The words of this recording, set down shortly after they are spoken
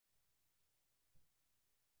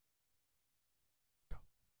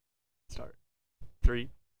3,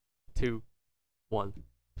 2, 1.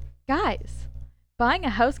 Guys, buying a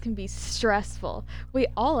house can be stressful. We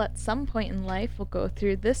all at some point in life will go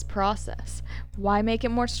through this process. Why make it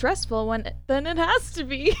more stressful than it has to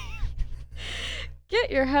be? Get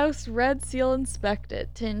your house Red Seal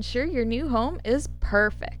inspected to ensure your new home is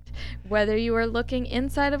perfect. Whether you are looking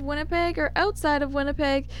inside of Winnipeg or outside of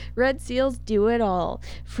Winnipeg, Red Seals do it all.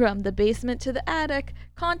 From the basement to the attic,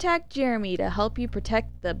 contact Jeremy to help you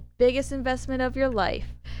protect the biggest investment of your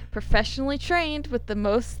life. Professionally trained with the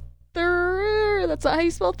most that's not how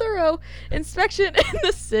you spell thorough, inspection in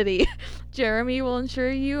the city. Jeremy will ensure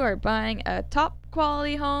you are buying a top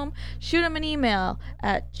quality home. Shoot him an email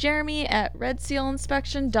at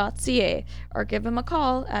jeremy@redsealinspection.ca or give him a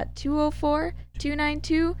call at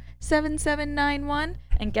 204-292-7791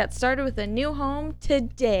 and get started with a new home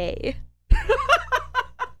today. I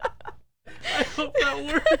hope that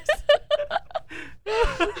works.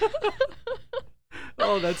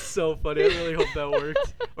 Oh, that's so funny. I really hope that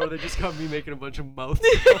worked. Or they just got me making a bunch of mouth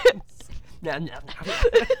sounds.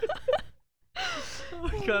 Oh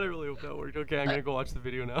my god, I really hope that worked. Okay, I'm gonna go watch the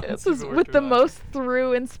video now. This is with the most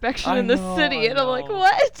thorough inspection in the city, and I'm like,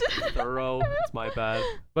 what? Thorough. It's my bad.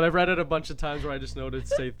 But I've read it a bunch of times where I just noted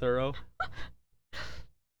say thorough.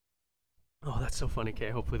 Oh, that's so funny. Okay,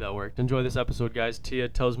 hopefully that worked. Enjoy this episode, guys. Tia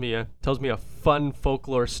tells me a fun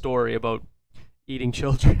folklore story about eating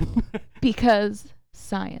children. Because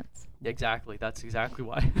science. Exactly. That's exactly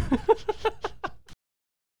why.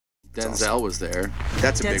 Denzel was there.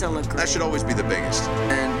 That's a big one. looked That should always be the biggest.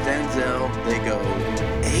 And Denzel, they go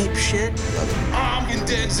ape shit. I'm in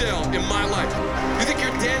Denzel in my life. You think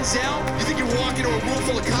you're Denzel? You think you're walking into a room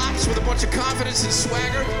full of cops with a bunch of confidence and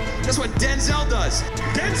swagger? That's what Denzel does.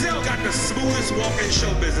 Denzel got the smoothest walk in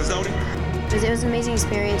show business, don't he? It was an amazing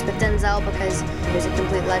experience with Denzel because he was a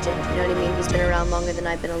complete legend. You know what I mean? He's been around longer than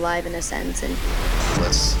I've been alive in a sense. And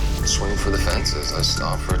let's swing for the fences. Let's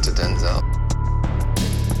offer it to Denzel.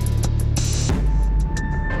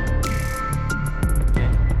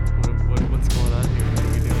 What's going on here? What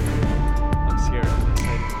are we doing? I'm scared and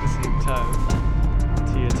excited at the same time.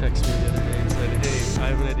 Tia texted me the other day and said, hey, I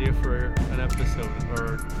have an idea for an episode.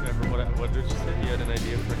 Or what did you say? You had an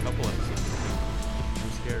idea for a couple episodes.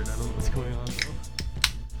 I'm scared. I don't know what's going on though.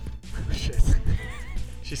 Oh shit.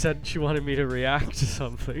 She said she wanted me to react to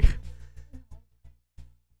something.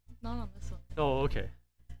 Not on this one. Oh, okay.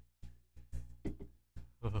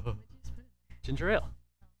 Ginger ale.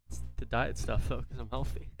 It's the diet stuff though, because I'm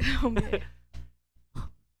healthy. Okay.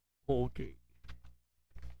 Okay.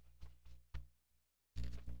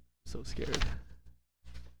 So scared.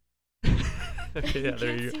 Okay, yeah,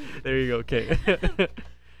 there you go. There you go. Okay.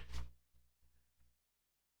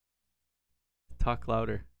 Talk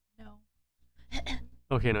louder. No.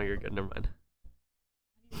 Okay, no, you're good. Never mind.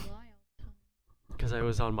 Why do you lie all the time? Because I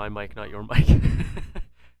was on my mic, not your mic. This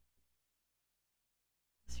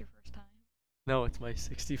your first time? No, it's my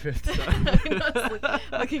 65th time. I was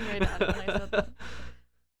looking right at it when I said that.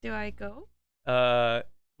 Do I go?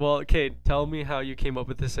 Well, okay, tell me how you came up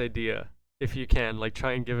with this idea, if you can. Like,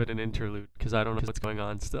 try and give it an interlude, because I don't know what's going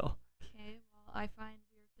on still. Okay, well, I find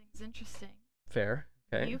weird things interesting. Fair.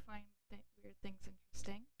 Okay. You find weird things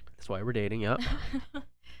interesting. That's why we're dating, yeah.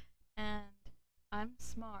 And I'm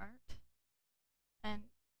smart. And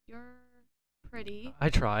you're pretty. I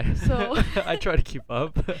try. So I try to keep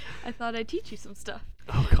up. I thought I'd teach you some stuff.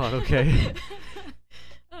 Oh, God, okay.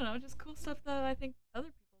 I don't know, just cool stuff that I think other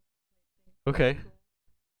people might think Okay. cool.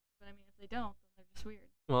 But I mean, if they don't, then they're just weird.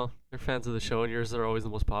 Well, they're fans of the show, and yours are always the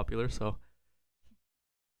most popular, so.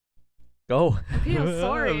 Go. Okay, I'm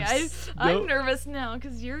sorry. I'm Nope. nervous now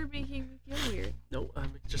because you're making me feel weird. No,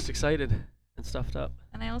 I'm just excited and stuffed up.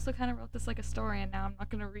 And I also kind of wrote this like a story, and now I'm not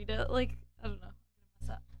going to read it. Like, I don't know. I'm going to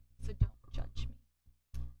mess up. So don't judge me.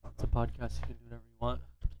 It's a podcast. You can do whatever you want.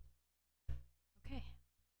 Okay.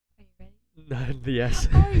 Are you ready? Yes.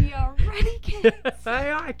 Are you ready, kids?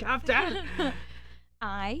 Aye, aye, Captain.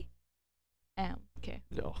 I am. Okay.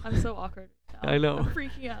 No. I'm so awkward now. I know. I'm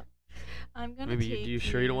freaking out. I'm going to Maybe take you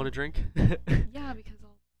sure you don't want to drink? Yeah, because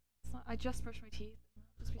I just brushed my teeth. It'll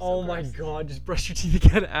just be so Oh my gross. God, just brush your teeth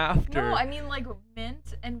again after. No, I mean like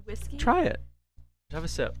mint and whiskey. Try it. Have a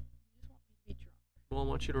sip. You just want me to be drunk. Well, I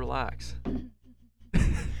want you to relax.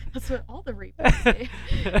 That's what all the rapists say.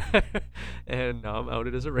 And now I'm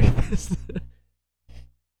outed as a rapist.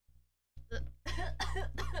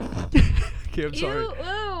 Okay, I'm sorry. Ew,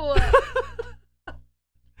 ew.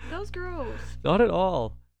 That was gross. Not at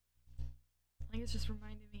all. I think it's just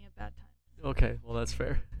reminding me of bad times. Okay, well that's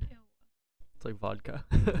fair. Ew. It's like vodka.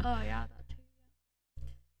 Oh yeah, that too.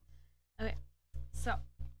 Yeah. Okay, so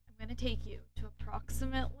I'm gonna take you to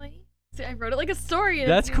approximately See, I wrote it like a story.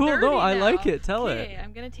 And That's it's cool. No, nerdy I like now. it. Tell it. Okay,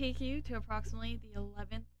 I'm gonna take you to approximately the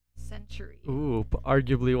 11th century. Ooh,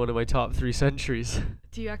 arguably one of my top 3 centuries.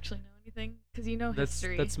 Do you actually know anything? Because you know That's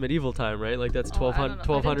history. that's medieval time, right? Like that's Oh, I don't know.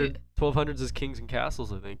 1200 1200s is kings and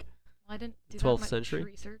castles, I think. Well, I didn't do 12th that much century?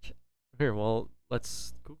 research. Here, well,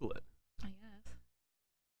 let's Google it. I guess.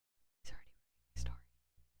 He's already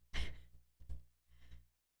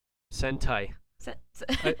reading my story. Sentai.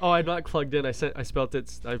 I'm not plugged in. I spelled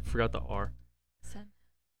it. I forgot the R.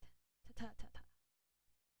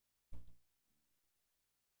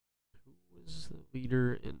 Who was the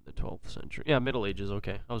leader in the 12th century? Yeah, Middle Ages.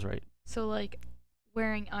 Okay, I was right. So like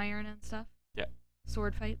wearing iron and stuff. Yeah.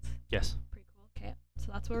 Sword fights. Yes. Pretty cool. Okay,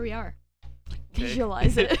 so that's where we are. Okay.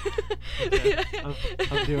 Visualize it. Okay,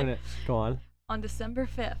 I'm doing it. Go on. On December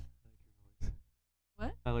 5th.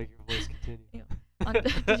 What? I like your voice. Continue. Ew.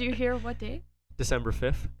 Did you hear what day? December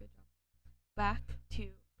 5th. Good job. Back to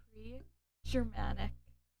pre-Germanic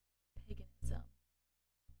paganism.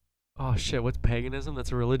 Oh shit! What's paganism?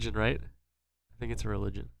 That's a religion, right? I think it's a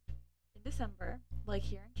religion. In December, like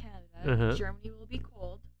here in Canada, Uh-huh. Germany will be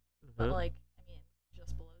cold, but like, I mean,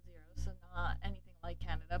 just below 0, so not anything like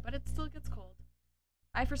Canada, but it still gets cold.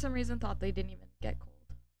 I, for some reason, thought they didn't even get cold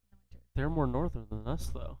in the winter. They're more northern than us,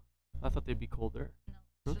 though. I thought they'd be colder. No,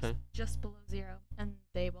 it's Okay. just below 0, and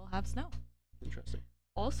they will have snow. Interesting.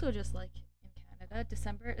 Also, just like in Canada,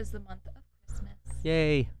 December is the month of Christmas.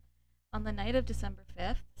 Yay! On the night of December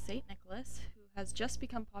 5th, St. Nicholas, who has just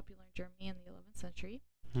become popular in Germany in the 11th century,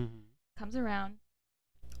 comes around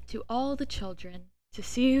to all the children to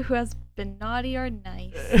see who has been naughty or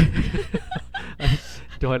nice.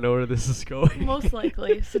 Do I know where this is going? Most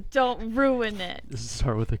likely, so don't ruin it. Does it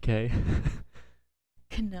start with a K?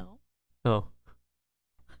 No. Oh.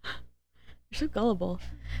 You're so gullible.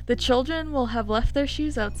 The children will have left their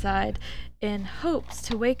shoes outside in hopes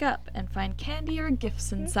to wake up and find candy or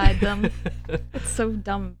gifts inside them. It's so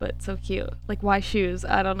dumb, but so cute. Like, why shoes?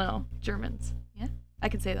 I don't know. Germans. Yeah? I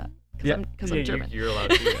can say that. Because I'm German. You're allowed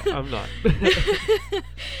to. Yeah. I'm not.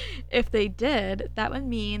 If they did, that would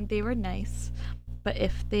mean they were nice. But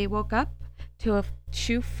if they woke up to a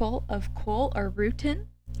shoe full of Kohl or Ruten,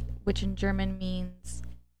 which in German means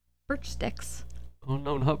birch sticks, Oh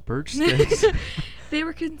no, not birch sticks. they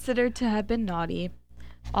were considered to have been naughty.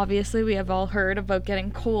 Obviously, we have all heard about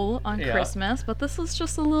getting coal on Yeah. Christmas, but this is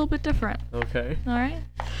just a little bit different. Okay. All right?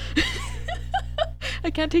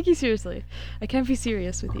 I can't take you seriously. I can't be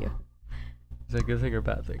serious with you. Is that a good thing or a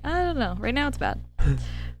bad thing? I don't know. Right now it's bad.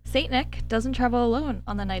 Saint Nick doesn't travel alone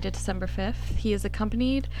on the night of December 5th. He is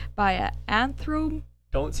accompanied by an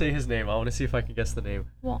Don't say his name. I want to see if I can guess the name.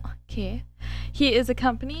 Okay. He is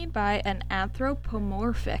accompanied by an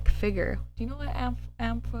anthropomorphic figure. Do you know what I've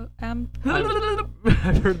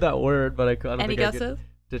heard that word, but I don't Any think I guesses?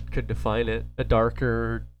 could define it. A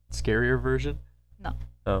darker, scarier version? No.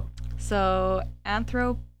 Oh. So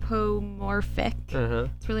anthropomorphic, Uh-huh.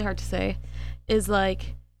 it's really hard to say, is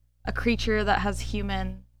like a creature that has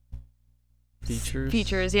human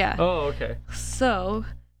Features? yeah. Oh, okay. So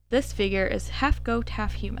this figure is half goat,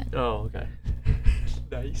 half human. Oh, okay.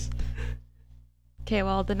 Nice. Okay,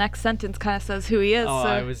 well, the next sentence kind of says who he is. Oh, so.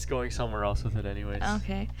 I was going somewhere else with it anyways.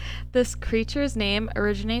 Okay. This creature's name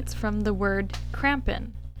originates from the word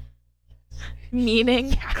Krampen,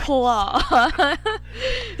 meaning claw,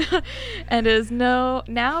 and is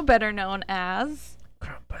now better known as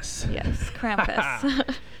Krampus. yes,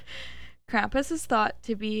 Krampus. Krampus is thought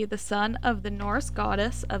to be the son of the Norse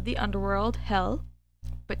goddess of the underworld, Hel,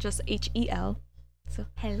 but just Hel. So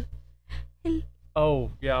Hel.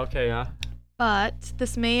 Oh, yeah, okay, yeah. But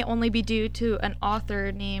this may only be due to an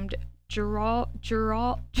author named Gerald.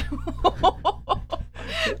 That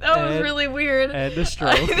was And- really weird. And a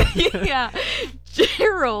stroke. Yeah.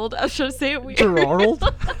 Gerald. I was trying to say it weird. Gerard?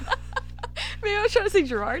 Maybe I was trying to say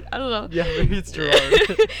Gerard. I don't know. Yeah, maybe it's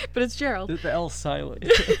Gerard. But it's Gerald. The L silent.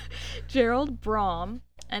 Gerald Brom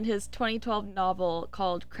and his 2012 novel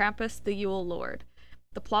called Krampus the Yule Lord.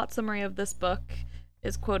 The plot summary of this book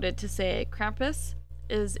is quoted to say Krampus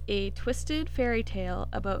is a twisted fairy tale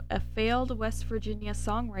about a failed West Virginia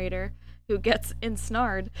songwriter who gets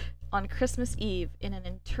ensnared on Christmas Eve in an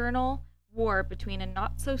internal war between a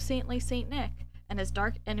not-so-saintly Saint Nick and his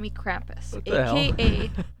dark enemy Krampus, What the hell?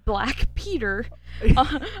 aka Black Peter,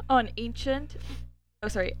 an ancient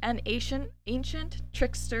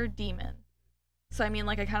trickster demon. So I mean,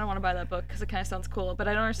 like, I kind of want to buy that book because it kind of sounds cool, but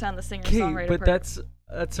I don't understand the singer-songwriter but part.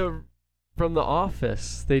 that's from The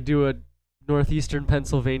Office. They do a northeastern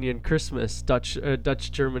Pennsylvanian Christmas, Dutch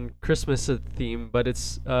German Christmas theme, but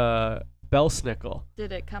it's Belsnickel.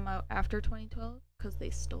 Did it come out after 2012? Because they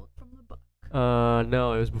stole it from the book.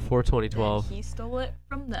 No, it was before 2012. Then he stole it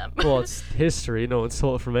from them. Well, it's history. No one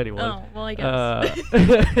stole it from anyone. Oh, well, I guess.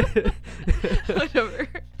 Whatever.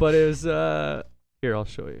 But it was here, I'll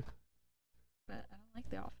show you. But I don't like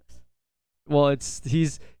The Office. Well, it's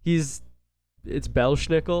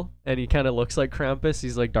Belschnickel, and he kind of looks like Krampus.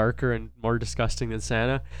 He's like darker and more disgusting than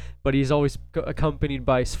Santa, but he's always accompanied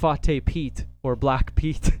by Svate Pete or Black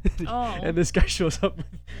Pete. Oh. And this guy shows up with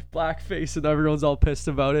blackface, and everyone's all pissed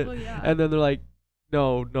about it. Well, yeah. And then they're like,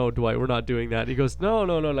 "No, Dwight, we're not doing that." He goes, "No,"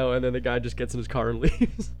 and then the guy just gets in his car and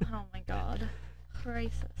leaves. Oh my god.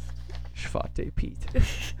 Racist. Svate Pete.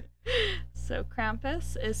 So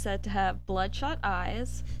Krampus is said to have bloodshot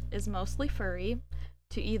eyes, is mostly furry,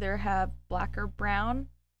 to either have black or brown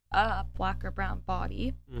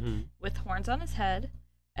body, with horns on his head,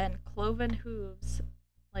 and cloven hooves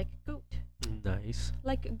like a goat. Nice.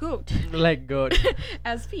 Like a goat. Like goat.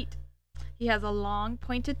 As feet. He has a long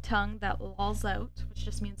pointed tongue that lolls out, which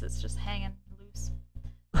just means it's just hanging loose.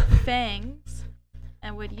 Fangs,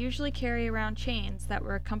 and would usually carry around chains that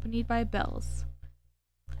were accompanied by bells.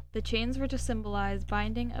 The chains were to symbolize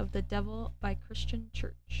binding of the devil by Christian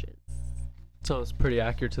churches. Sounds pretty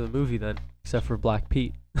accurate to the movie then, except for Black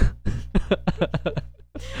Pete.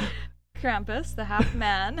 Krampus, the half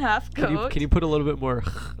man, half goat. Can you put a little bit more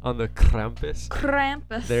on the Krampus?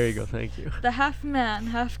 Krampus. There you go, thank you. The half man,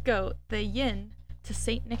 half goat, the yin to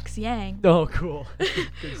Saint Nick's yang. Oh, cool.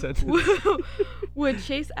 Good sentence. Would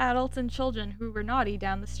chase adults and children who were naughty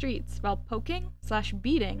down the streets while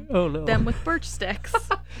poking/beating Oh no. them with birch sticks.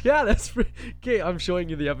 Yeah, that's okay. I'm showing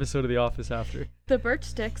you the episode of The Office after. The birch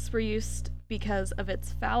sticks were used because of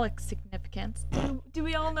its phallic significance. Do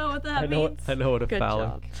we all know what that means? I know what a Good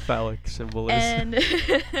phallic symbol is. And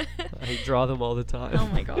I draw them all the time. oh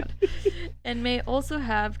my god. And may also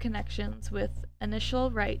have connections with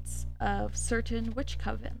initial rites of certain witch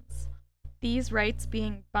covens. These rites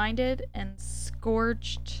being binded and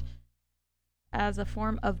scourged as a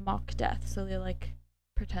form of mock death. So they like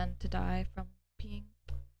pretend to die from being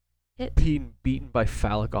hit. Being beaten by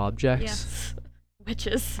phallic objects. Yes.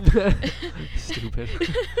 Witches. Stupid.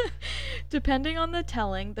 Depending on the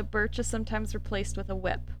telling, the birch is sometimes replaced with a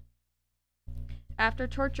whip. After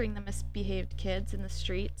torturing the misbehaved kids in the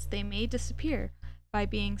streets, they may disappear by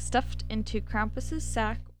being stuffed into Krampus's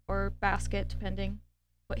sack or basket, depending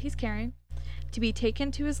what he's carrying, to be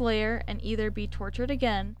taken to his lair and either be tortured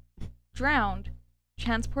again, drowned,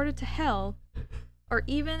 transported to hell, or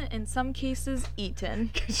even in some cases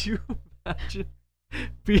eaten. Could you imagine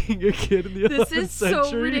being a kid in the 11th This is century?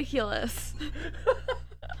 so ridiculous.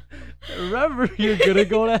 Remember, you're gonna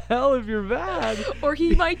go to hell if you're bad. Or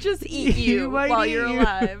he might just eat you might while eat you're you.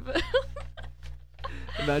 alive.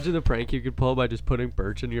 Imagine the prank you could pull by just putting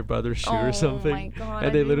birch in your brother's shoe or something. Oh my god.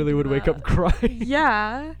 And they literally would wake up crying.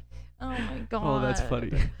 Yeah. Oh my god. Oh, that's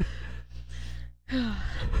funny.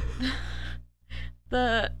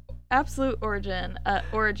 The absolute origin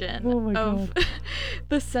Oh my of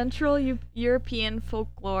the Central European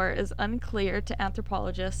folklore is unclear to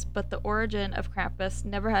anthropologists, but the origin of Krampus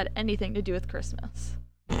never had anything to do with Christmas.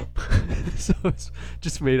 So it's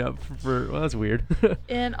just made up well, that's weird.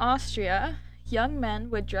 In Austria, young men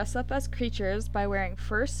would dress up as creatures by wearing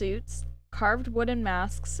fur suits, carved wooden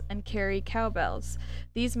masks, and carry cowbells.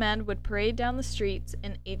 These men would parade down the streets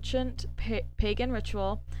in ancient pagan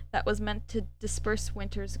ritual that was meant to disperse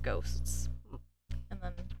winter's ghosts. And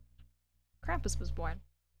then Krampus was born.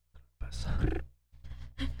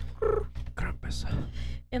 Krampus.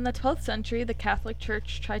 In the 12th century, the Catholic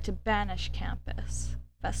Church tried to banish Krampus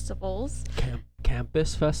festivals.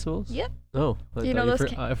 Campus festivals? Yep. Oh, You know those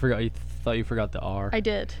I forgot. You thought you forgot the R. I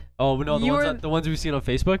did. Oh no, You're the ones we've seen on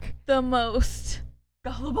Facebook. The most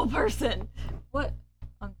gullible person. What?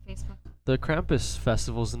 On Facebook? The Krampus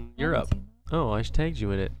festivals in I haven't Europe. seen that. Oh, I tagged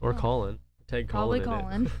you in it, or Oh. Colin. Tag Probably Colin in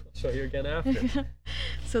it. Colin. I'll show you again after.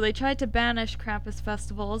 So they tried to banish Krampus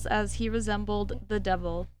festivals as he resembled the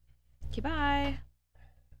devil. Okay, bye.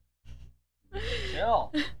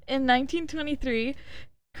 Chill. In 1923,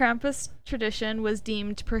 Krampus tradition was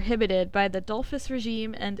deemed prohibited by the Dollfuss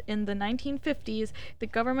regime, and in the 1950s, the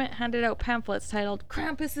government handed out pamphlets titled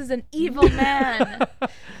 "Krampus is an evil man."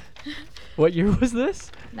 What year was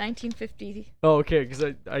this? 1950. Oh, okay, because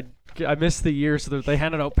I missed the year, so that they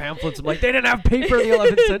handed out pamphlets. I'm like, they didn't have paper in the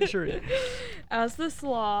 11th century. As this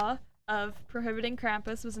law of prohibiting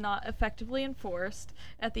Krampus was not effectively enforced,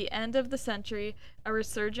 at the end of the century, a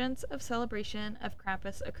resurgence of celebration of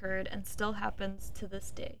Krampus occurred and still happens to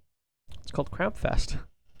this day. It's called Krampfest.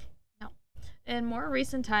 In more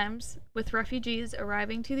recent times, with refugees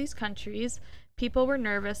arriving to these countries, people were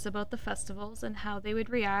nervous about the festivals and how they would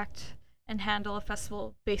react and handle a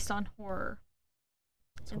festival based on horror.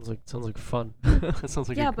 Sounds like fun. That sounds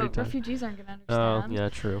like Yeah, a great but time. refugees aren't going to Oh, understand. yeah,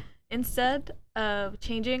 true. Instead of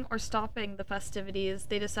changing or stopping the festivities,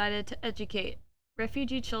 they decided to educate.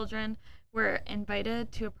 Refugee children were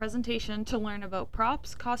invited to a presentation to learn about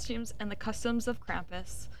props, costumes, and the customs of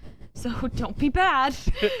Krampus. So don't be bad.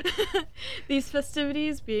 These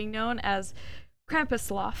festivities being known as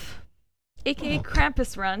Krampuslauf, aka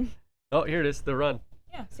Krampus Run. Oh, here it is, the run.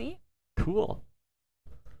 Yeah, see? Cool.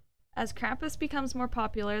 As Krampus becomes more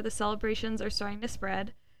popular, the celebrations are starting to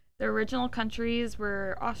spread. The original countries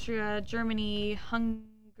were Austria, Germany,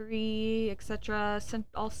 Hungary, etc.,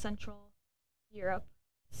 all Central Europe,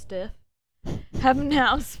 stiff, have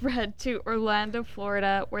now spread to Orlando,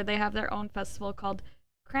 Florida, where they have their own festival called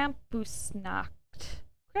Krampusnacht.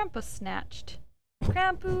 Krampusnacht.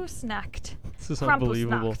 Krampusnacht. This is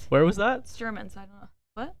unbelievable. Krampusnacht. Where was that? It's German, so I don't know.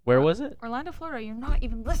 What? Where was it? Orlando, Florida. You're not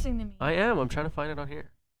even listening to me. I am. I'm trying to find it on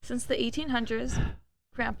here. Since the 1800s,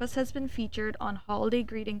 Krampus has been featured on holiday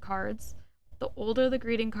greeting cards. The older the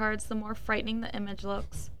greeting cards, the more frightening the image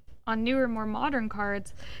looks. On newer, more modern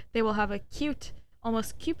cards, they will have a cute,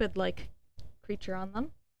 almost Cupid-like creature on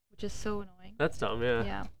them, which is so annoying. That's dumb, yeah.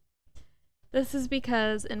 Yeah. This is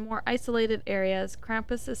because in more isolated areas,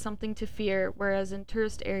 Krampus is something to fear, whereas in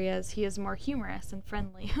tourist areas, he is more humorous and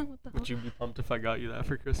friendly. What the hell? Would you be pumped if I got you that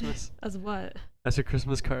for Christmas? As what? As your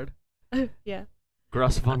Christmas card? Yeah.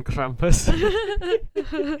 Gross von Krampus.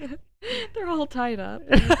 They're all tied up.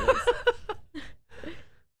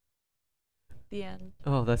 The end.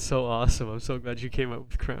 Oh, that's so awesome. I'm so glad you came up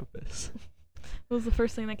with Krampus. It was the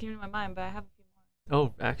first thing that came to my mind, but I have a few more.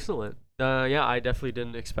 Oh, excellent. Yeah, I definitely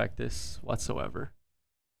didn't expect this whatsoever.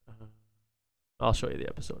 I'll show you the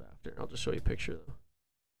episode after. I'll just show you a picture, though.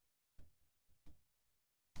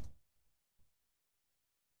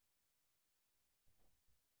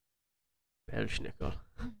 Belschnickel.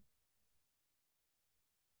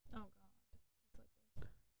 Oh god.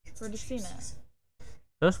 I've already seen it.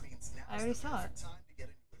 Huh? I already saw it.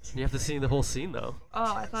 You have to see the whole scene, though.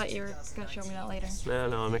 Oh, I thought you were gonna show me that later.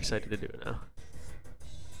 No, I'm excited to do it now.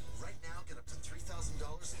 Right now, get up to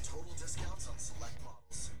 $3,000 in total discounts on select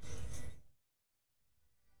models.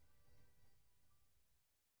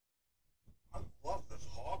 I love this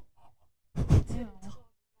hog, Mama. Ew.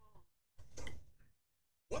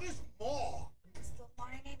 What is more? It's the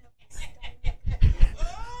lining of the stomach.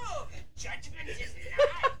 Oh, judgment is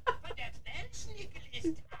nigh, but the Belschnickel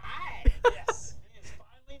is tied. Yes, he is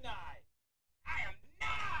finally nigh. I am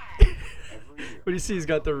nigh. What do you see? He's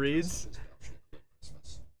got the reeds.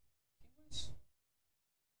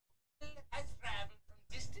 I traveled from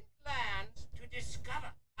distant lands to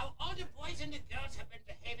discover how all the boys and the girls have been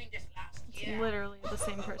behaving this last year. Literally the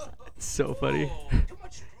same person. It's so funny. Oh, too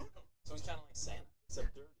much strudel. So he's kind of like Santa,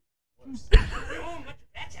 except dirty. Worse. Oh, much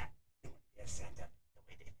better. Yes, Santa, the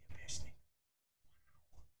way they prepare snake.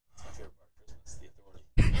 It's my favorite part of Christmas, the authority.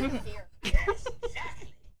 Fear. Yes, exactly.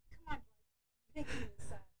 Come on, making this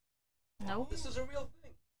Nope. This is a real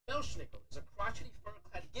thing. Belschnickel is a crotchety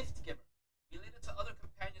fur-clad gift giver, related to other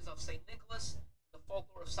companions of St. Nicholas in the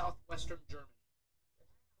folklore of southwestern Germany.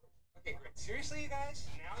 Okay, great. Seriously, you guys?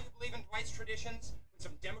 Now you believe in Dwight's traditions? When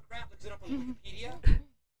some Democrat looks it up on Wikipedia?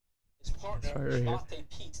 His partner, Sorry, right here. Latte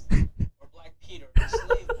Pete, or Black Peter, a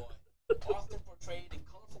slave boy, often portrayed in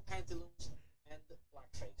colorful pantaloons and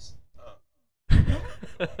blackface. Oh,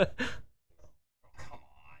 come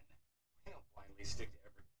on. I don't blindly stick to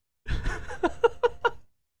every...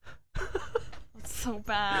 That's so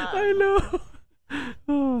bad. I know.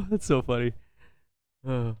 Oh, that's so funny.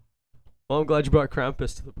 Well, I'm glad you brought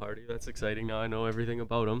Krampus to the party. That's exciting. Now I know everything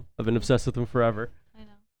about him. I've been obsessed with him forever. I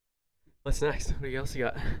know. What's next? What else you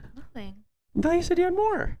got? Nothing. I thought you said you had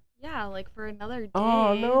more. Yeah, like for another day.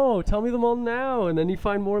 Oh, no. Tell me them all now, and then you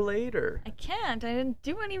find more later. I can't. I didn't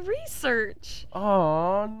do any research.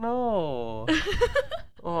 Oh, no.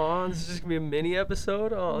 Oh, this is just going to be a mini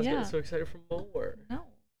episode? Oh, I was Yeah. getting so excited for more. No.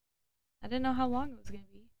 I didn't know how long it was going to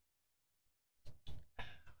be.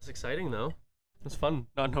 It's exciting, though. It's fun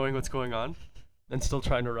not knowing what's going on and still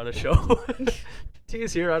trying to run a show. T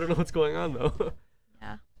is here. I don't know what's going on, though.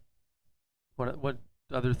 Yeah. What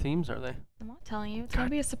other themes are they? I'm not telling you. It's going God.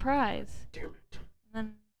 to be a surprise. Damn it. And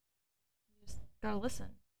then you just got to listen.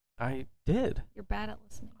 I did. You're bad at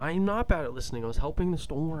listening. I'm not bad at listening. I was helping the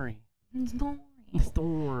story. Don't The worry.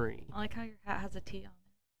 story. I like how your hat has a T on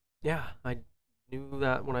it. Yeah, I knew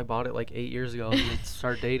that when I bought it like 8 years ago. And I'd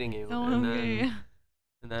start dating you. Oh, and okay.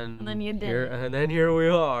 then And then you here, didn't. and then here we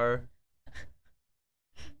are.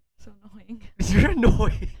 So annoying. You're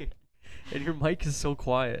annoying. And your mic is so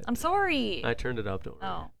quiet. I'm sorry. I turned it up, don't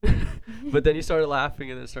worry. Oh. But then you started laughing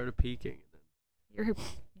and then it started peaking. You're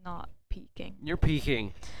not peeking. You're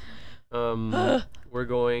peaking. We're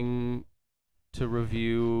going to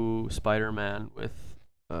review Spider-Man with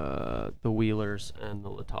the Wheelers and the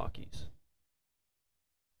Latakis.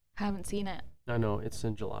 Haven't seen it. I know, it's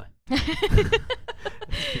in July.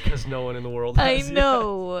 Because no one in the world has I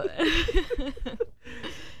know.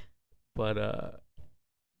 But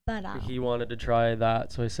he wanted to try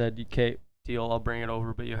that, so I said, okay, deal, I'll bring it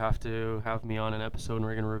over, but you have to have me on an episode and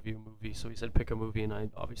we're going to review a movie. So he said pick a movie, and I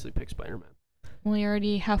obviously picked Spider-Man. Well, you're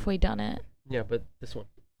already halfway done it. Yeah, but this one.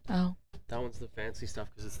 Oh. That one's the fancy stuff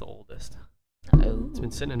because it's the oldest. Oh. It's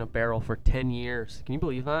been sitting in a barrel for 10 years. Can you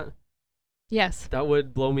believe that? Yes. That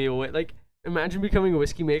would blow me away. Like, imagine becoming a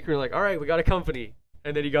whiskey maker and like, all right, we got a company.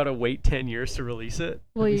 And then you got to wait 10 years to release it.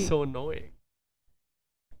 That'd be so annoying.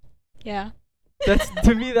 Yeah. That's,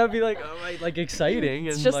 to me, that'd be like, like exciting.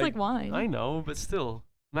 It's and just like wine. I know, but still.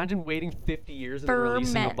 Imagine waiting 50 years and then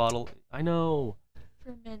releasing a bottle. I know.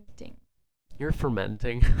 Fermenting. You're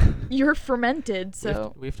fermenting. You're fermented,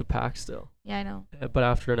 so. We have to pack still. Yeah, I know. But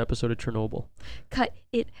after an episode of Chernobyl. Cut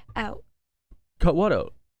it out. Cut what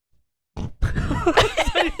out? What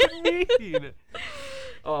does that even mean?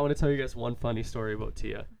 Oh, I want to tell you guys one funny story about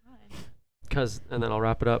Tia. And then I'll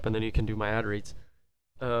wrap it up, and then you can do my ad reads.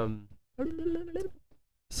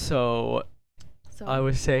 So I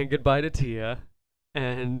was saying goodbye to Tia,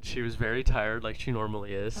 and she was very tired, like she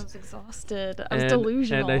normally is. I was exhausted. I was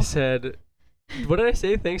delusional. And I said, what did I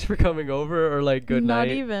say? Thanks for coming over, or like good night?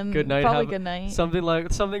 Not even. Good night. Probably good night. Something along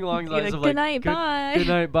the lines of like good night, bye. Good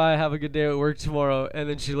night, bye. Have a good day at work tomorrow. And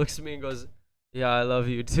then she looks at me and goes, yeah, I love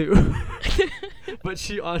you too. But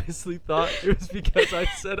she honestly thought it was because I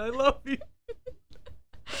said I love you.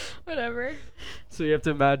 Whatever. So you have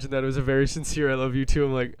to imagine that it was a very sincere I love you too.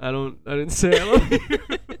 I'm like, I didn't say I love you.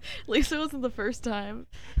 At least it wasn't the first time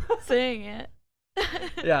saying it.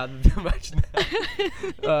 Yeah, imagine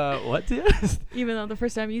that. What, Tia? Even though the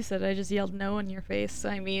first time you said it, I just yelled no in your face.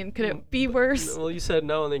 I mean, could it be worse? Well, you said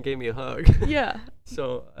no and then gave me a hug. Yeah.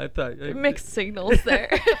 So I thought... Mixed signals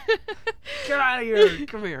there. Get out of here.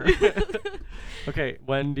 Come here. Okay,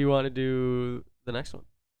 when do you want to do the next one?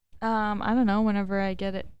 I don't know, whenever I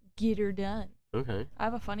get her done. Okay. I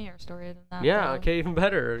have a funnier story than that. Yeah, though. okay, even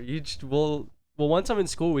better. Well, once I'm in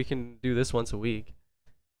school, we can do this once a week.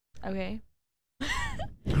 Okay.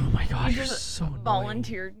 Oh my gosh, you're so annoying.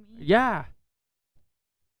 Volunteered me. Yeah.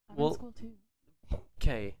 I'm in school too.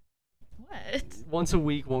 Okay. What? Once a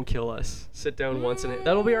week won't kill us. Sit down once and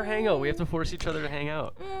that'll be our hangout. We have to force each other to hang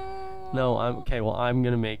out. No, I'm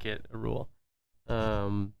gonna make it a rule.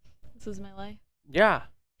 This is my life. Yeah.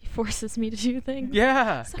 He forces me to do things.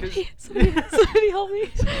 Yeah. Somebody help me.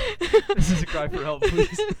 This is a cry for help,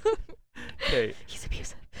 please. Okay. He's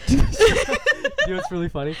abusive. You know what's really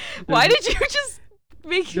funny? Why did you just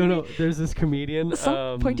make me? No. There's this comedian.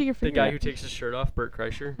 Stop pointing your finger. The guy who takes his shirt off, Bert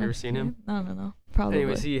Kreischer. You ever seen him? No. Probably.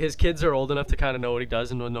 Anyways, his kids are old enough to kind of know what he does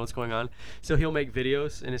and know what's going on. So he'll make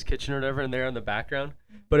videos in his kitchen or whatever, and they're in the background.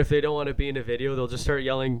 But if they don't want to be in a video, they'll just start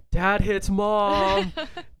yelling, "Dad hits mom!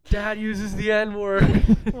 Dad uses the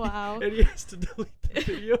N-word!" Wow. And he has to delete the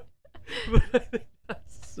video. But I think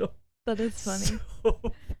that is funny. So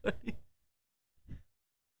funny.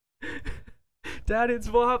 Dad hits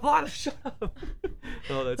mom! Shut up!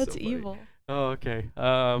 Oh, that's so funny. evil. Oh, okay.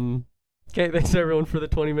 Okay, thanks everyone for the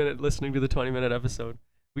 20-minute listening to the 20-minute episode.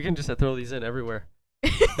 We can just throw these in everywhere.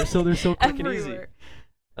 They're so quick and easy.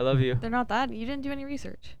 I love you. They're not that. You didn't do any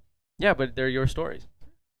research. Yeah, but they're your stories.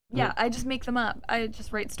 Yeah, I just make them up. I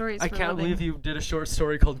just write stories. I for can't a living. believe you did a short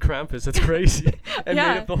story called Krampus. That's crazy. And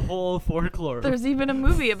Yeah. made up the whole folklore. There's even a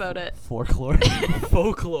movie about it. Folklore.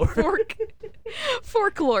 Folklore.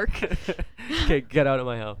 Folklore. Okay, get out of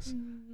my house.